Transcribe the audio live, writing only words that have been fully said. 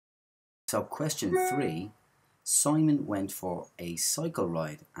So question 3, Simon went for a cycle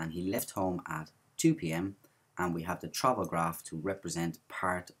ride and he left home at 2 p.m. and we have the travel graph to represent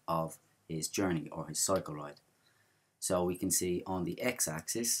part of his journey or his cycle ride. So we can see on the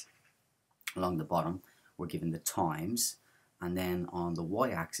x-axis along the bottom we're given the times, and then on the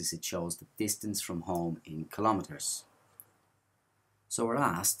y-axis it shows the distance from home in kilometers. So we're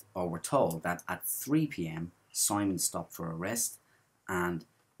asked, or we're told, that at 3 p.m. Simon stopped for a rest, and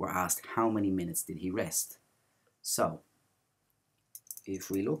we're asked how many minutes did he rest. So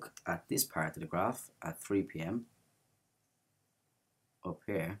if we look at this part of the graph at 3 p.m. up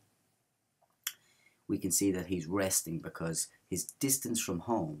here, we can see that he's resting because his distance from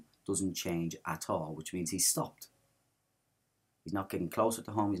home doesn't change at all, which means he's stopped. He's not getting closer to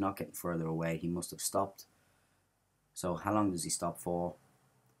home, he's not getting further away, he must have stopped. So how long does he stop for?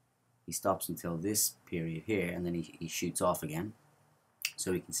 He stops until this period here, and then he shoots off again.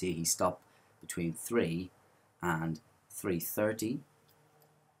 So we can see he stopped between 3 and 3:30.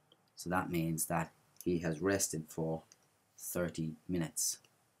 So that means that he has rested for 30 minutes.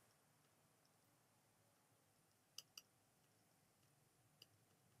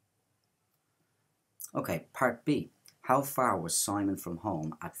 Okay, part B. How far was Simon from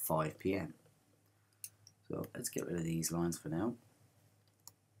home at 5 p.m? So let's get rid of these lines for now.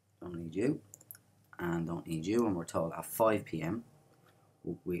 Don't need you, and don't need you, and we're told at 5 p.m.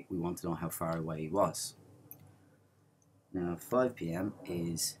 we want to know how far away he was. Now 5 p.m.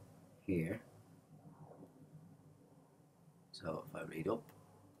 is here. So if I read up,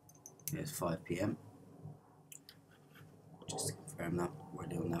 here's 5 p.m. Just to confirm that we're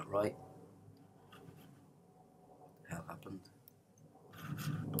doing that right. What the hell happened?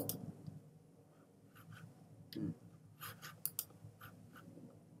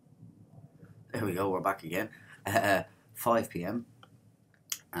 There we go, we're back again. 5 p.m.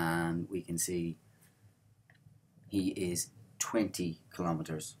 and we can see he is 20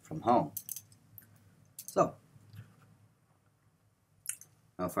 kilometers from home. So,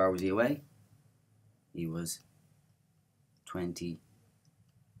 how far was he away? He was 20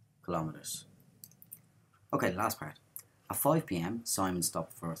 kilometers. Okay, last part. At 5 p.m. Simon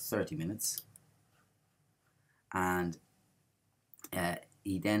stopped for 30 minutes and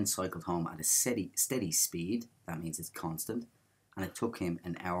he then cycled home at a steady speed. That means it's constant, and it took him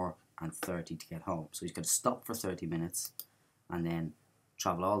an hour and 30 to get home. So he's got to stop for 30 minutes and then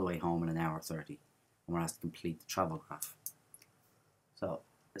travel all the way home in an hour 30. And we're asked to complete the travel graph. So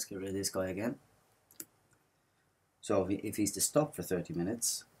let's get rid of this guy again. So if he's to stop for 30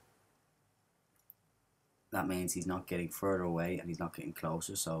 minutes, that means he's not getting further away and he's not getting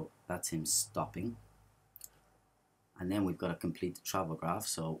closer. So that's him stopping. And then we've got to complete the travel graph.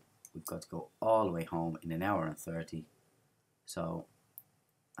 So we've got to go all the way home in an hour and 30. So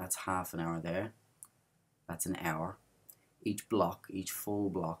that's half an hour there. That's an hour. Each block, each full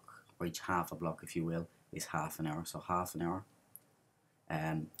block, or each half a block, if you will, is half an hour. So half an hour,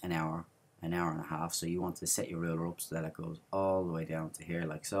 an hour and a half. So you want to set your ruler up so that it goes all the way down to here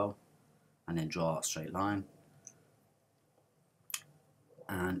like so, and then draw a straight line.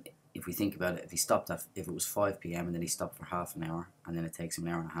 And if we think about it, if he stopped at, if it was 5 p.m. and then he stopped for half an hour, and then it takes him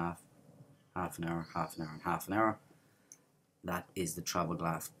an hour and a half, half an hour, half an hour, and half an hour, that is the travel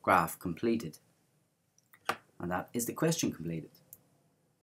graph completed. And that is the question completed.